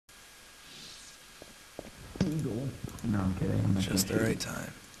No, I'm kidding. I'm not Just the gonna right shoot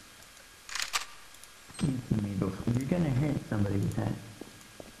time. you. Me before you're gonna hit somebody with that.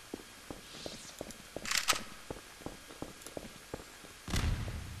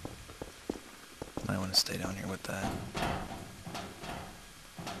 Might want to stay down here with that.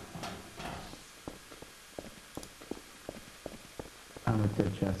 I'm with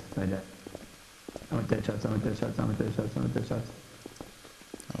dead shots if I die. I'm with dead shots, I'm with dead shots, I'm with dead shots, I'm with dead shots.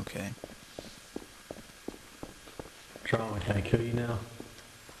 Okay. Trauma, can I kill you now?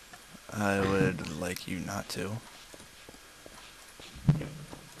 I would like you not to.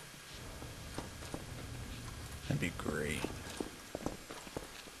 That'd be great.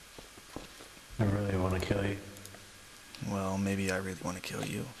 I really want to kill you. Well, maybe I really want to kill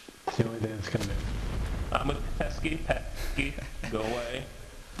you. It's the only thing that's gonna be. I'm a pesky. Go away.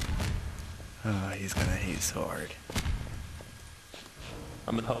 Oh, he's gonna hate so hard.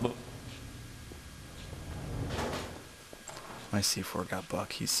 I'm a hobo. My C4 got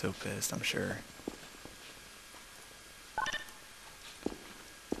buck. He's so pissed, I'm sure.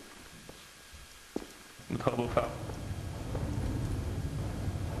 I'm a hobo cop.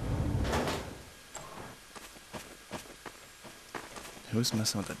 Who's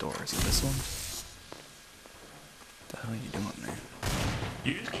messing with the door? Is it this one? What the hell are you doing, man?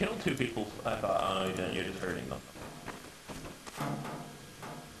 You just killed 2 people. I thought, oh no, you didn't. You're just hurting them.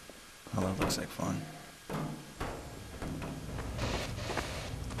 Oh, that looks like fun.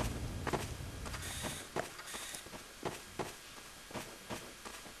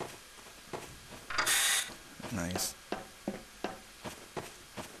 Nice.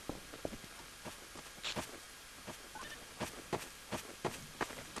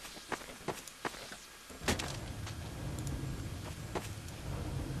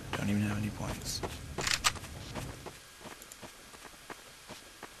 Don't even have any points.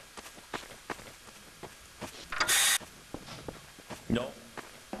 No.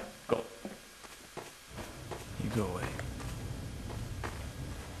 Go. You go away.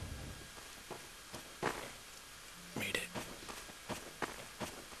 Made it.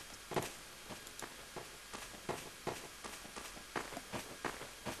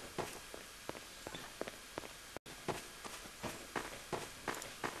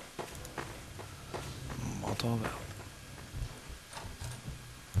 Molotov out.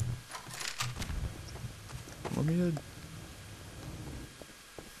 Let me in.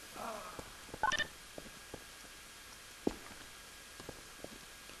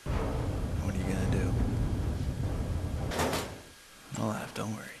 What are you gonna do? I'll laugh,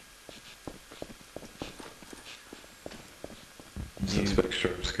 don't worry. Suspect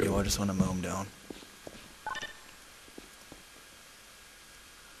sharp skill. You all just want to mow him down.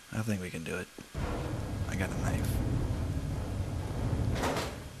 I think we can do it. I got a knife.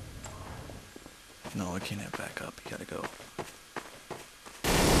 No, I can't have backup. You gotta go.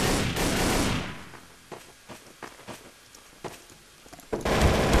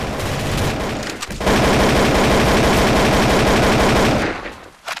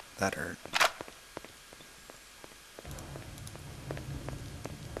 That hurt.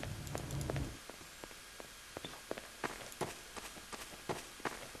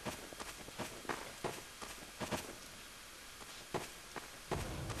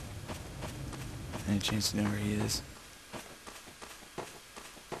 Any chance to know where he is?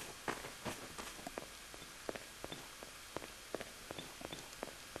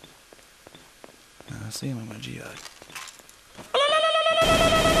 I see him on my G-Hud.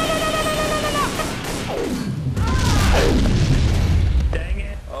 Dang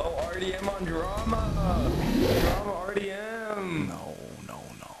it. Oh, RDM on drama. Drama RDM. No.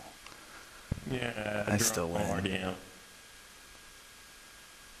 Yeah. I still win. RDM.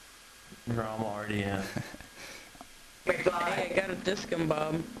 Drama RDM. Hey, I got a discum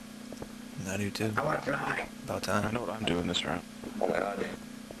bomb. I do too. I want to fly. About I time. know what I'm doing this round. Oh my god.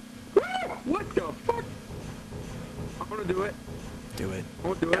 What the fuck? I'm gonna do it. Do it. I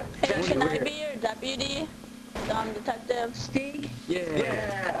won't do it. Hey, can I be your deputy? Detective Stig?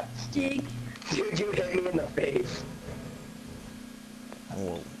 Yeah. Stig? Dude, you hit me in the face.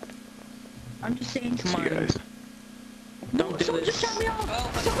 Whoa. I'm just saying, See come you on. guys. Don't do Someone this. just shot me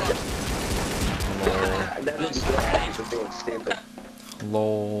off! That is bad for being stupid.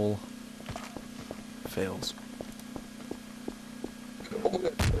 Lol. Fails.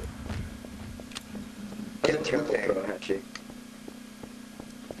 Get your thing, actually.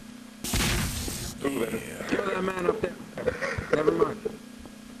 Yeah. Kill that man up there. Never mind.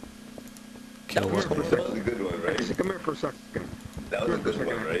 Kill That what? That was a good one, right? Come here for a second. That was a good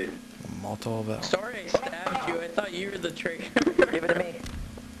one, right? Molotov out. Sorry I stabbed you. I thought you were the traitor. Give it to me.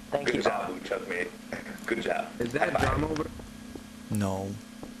 Thank Good you. job, who chucked me. Good job. Is that High drama five. over? No.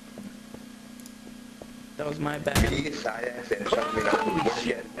 That was my bad. Me, Science, and Charlie Holy we're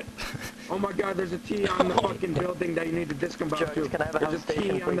shit. getting Oh my god, there's a T on the fucking building that you need to discombob Judge, to. can I have a There's house a T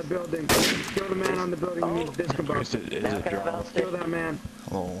station, on the please? building. Kill the man on the building you need to discombob Is to. it Now can I have a drama? house Kill station? that man.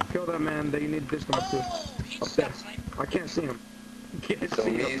 Oh. Kill that man that you need to discombob to. Up there. I can't see him. Can't So see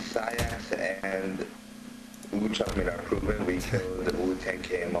me, him. Science, and Wu Changmin are proven. We killed the Wu-Tang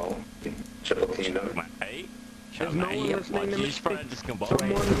KMO. Triple teamed them. Mate. There's no one listening to me. Just try to discombobulate.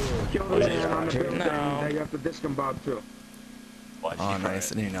 Someone kill the man on the building No. that you have to discombob to. Oh,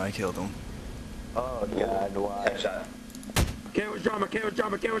 nice. I didn't know I killed him. Oh god, why? Headshot. KO drama, KO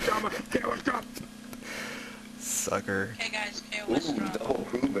drama, KO drama, KO drama. Sucker. Hey guys, KO Ooh, was drop. double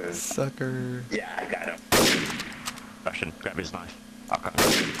proven. Sucker. Yeah, I got him. Russian, grab his knife. Okay.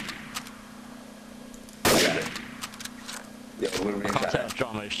 I got it. Yo, we're I really can't tell shot. if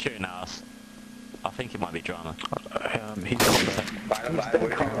drama is shooting at us. I think it might be drama. He's combat. Final five, where do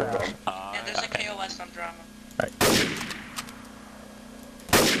you come from? Yeah, there's a KOS on drama.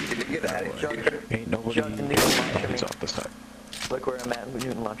 Did you get out of here? Ain't nobody. Judge, you need to launch He's me. off the side. Look where I'm at, we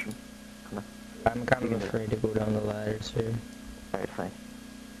didn't launch him. Come on. I'm kind of afraid to go down the ladders here. Alright, fine.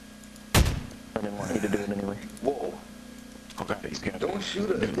 I didn't want you to do it anyway. Whoa. Okay, he's got Don't shoot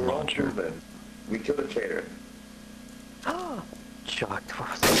us. New We're all launcher. proven. We killed a traitor. Shocked.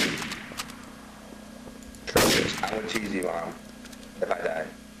 I'm a cheesy mom. If I die.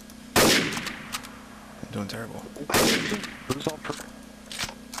 I'm doing terrible. Who's on for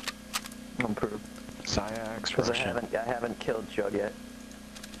I'm proved. Syax, Because I Russian? haven't killed Jug yet.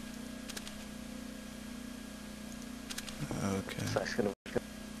 Okay. So I'm gonna...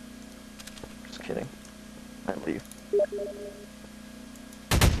 Just kidding. I leave.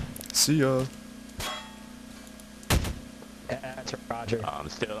 See ya. That's Roger. I'm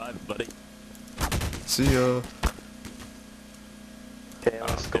still alive, buddy. See ya. Okay, I'm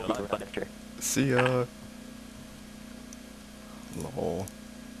let's still go alive, right buddy. after. See ya. Lol.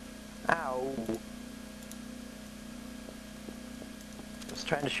 Ow! I was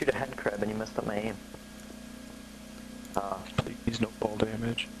trying to shoot a head crab and you messed up my aim. Please no fall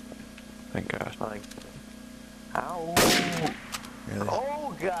damage. Thank God. Like... Ow! Really?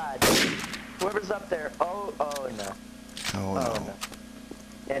 Oh god! Whoever's up there, oh no. Oh no.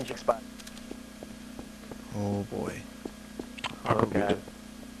 Engine spot. Oh boy. I'll go get god. it.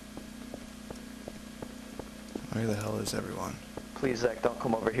 Where the hell is everyone? Please, Zach, don't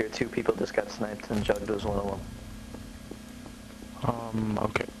come over here. 2 people just got sniped and Jug was one of them.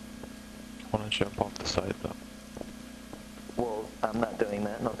 Okay. I wanna jump off the side though. Well, I'm not doing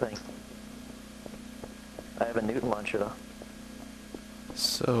that. No thanks. I have a Newton launcher though.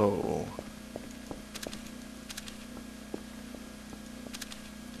 So,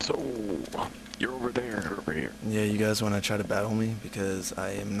 So, you're over there, or over here. yeah, you guys want to try to battle me? Because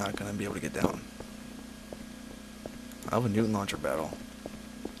I am not going to be able to get down. I have a Newton launcher battle.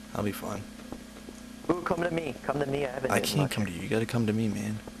 That'll be fun. Ooh, come to me. Come to me. I have a I Newton can't launcher. come to you. You got to come to me,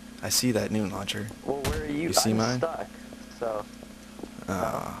 man. I see that Newton launcher. Well, where are you? You see I'm mine? stuck. So,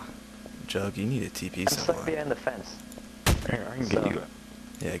 Jug, you need a TP I'm stuck someone. behind the fence. Here, I can So- get you.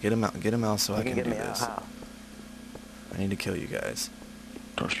 Yeah, get him out. Get him out so I You can get do me out. this. How? I need to kill you guys.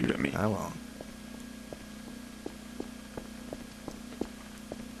 Don't shoot at me. I won't.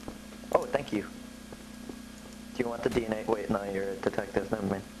 Oh, thank you. Do you want the DNA? Wait, no, you're a detective. Never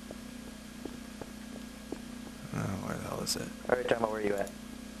mind. Oh, where the hell is it? Alright, Drama, where are you at?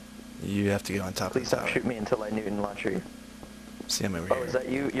 You have to get on top Please of the don't tower. shoot me until I Newton launcher you. See him over Oh, here. is that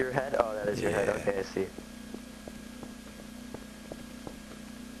you? Your head? Oh, that is your head. Yeah. Okay, I see.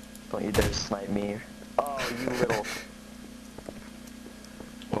 Don't you dare snipe me. Oh, you little...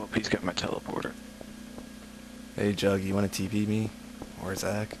 Well, he's got my teleporter. Hey, Jug, you want to TP me? Or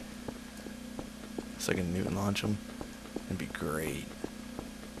Zach? So I can Newton launch him? It'd be great.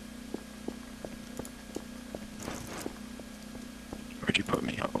 Where'd you put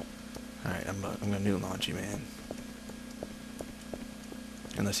me? Oh. Alright, I'm gonna Newton launch you, man.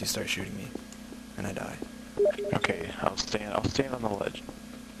 Unless you start shooting me. And I die. Okay, I'll stand on the ledge.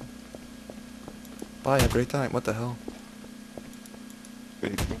 Bye, have a great time. What the hell?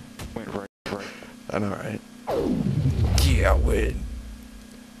 It went right. I know, right? Yeah, I win.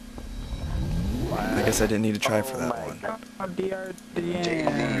 I guess I didn't need to try for that my one. God. Oh, DR at the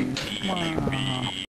end. Come on.